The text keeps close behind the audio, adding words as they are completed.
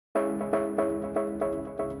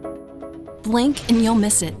Blink and you'll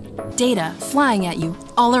miss it. Data flying at you,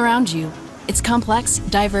 all around you. It's complex,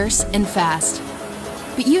 diverse, and fast.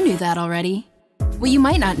 But you knew that already. What you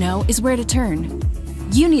might not know is where to turn.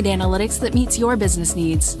 You need analytics that meets your business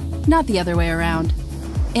needs, not the other way around.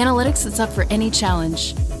 Analytics that's up for any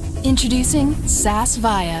challenge. Introducing SAS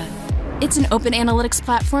Viya. It's an open analytics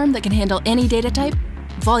platform that can handle any data type,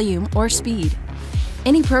 volume, or speed.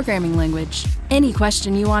 Any programming language, any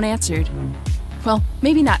question you want answered. Well,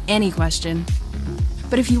 maybe not any question.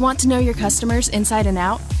 But if you want to know your customers inside and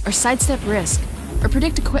out, or sidestep risk, or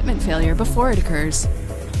predict equipment failure before it occurs,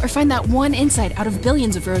 or find that one insight out of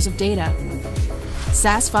billions of rows of data,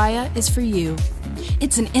 SAS Viya is for you.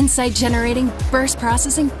 It's an insight-generating,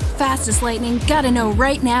 burst-processing, fast-as-lightning, gotta-know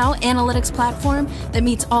right-now analytics platform that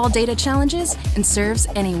meets all data challenges and serves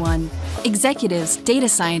anyone. Executives, data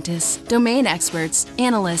scientists, domain experts,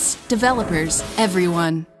 analysts, developers,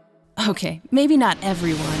 everyone. Okay, maybe not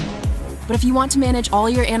everyone. But if you want to manage all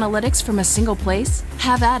your analytics from a single place,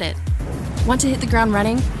 have at it. Want to hit the ground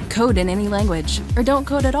running? Code in any language, or don't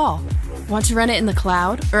code at all. Want to run it in the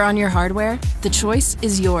cloud or on your hardware? The choice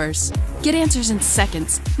is yours. Get answers in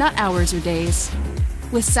seconds, not hours or days.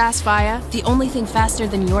 With SAS Viya, the only thing faster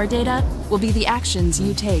than your data will be the actions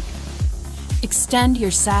you take. Extend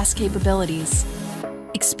your SAS capabilities.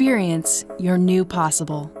 Experience your new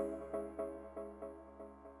possible.